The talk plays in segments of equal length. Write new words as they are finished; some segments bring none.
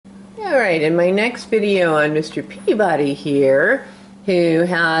Alright, in my next video on Mr. Peabody here, who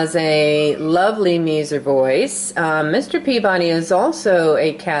has a lovely Meser voice. Mr. Peabody is also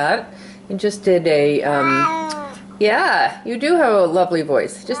a cat. He just did a, yeah, you do have a lovely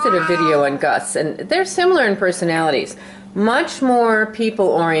voice. Just did a video on Gus, and they're similar in personalities. Much more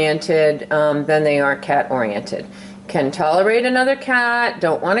people-oriented than they are cat-oriented. Can tolerate another cat,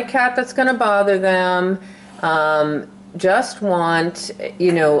 don't want a cat that's going to bother them. Just want,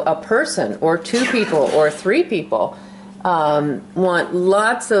 you know, a person or two people or three people. Want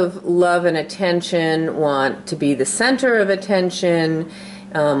lots of love and attention, want to be the center of attention,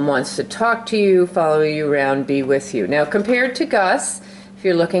 wants to talk to you, follow you around, be with you. Now, compared to Gus, if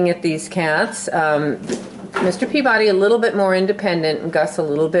you're looking at these cats, Mr. Peabody a little bit more independent and Gus a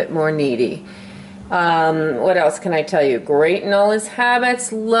little bit more needy. What else can I tell you? Great in all his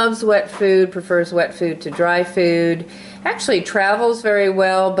habits, loves wet food, prefers wet food to dry food, actually travels very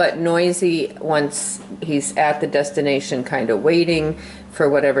well, but noisy once he's at the destination, kind of waiting for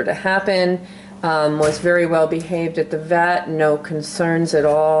whatever to happen. Was very well behaved at the vet, no concerns at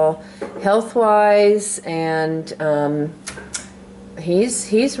all health-wise, and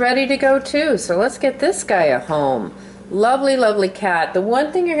he's ready to go too. So let's get this guy a home. Lovely, lovely cat. The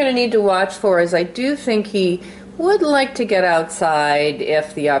one thing you're going to need to watch for is I do think he would like to get outside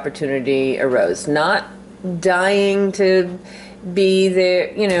if the opportunity arose. Not dying to be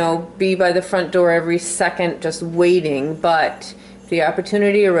there, you know, be by the front door every second just waiting, but if the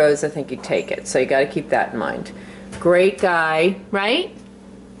opportunity arose, I think he'd take it. So you got to keep that in mind. Great guy, right?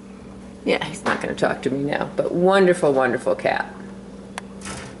 Yeah, he's not going to talk to me now, but wonderful, wonderful cat.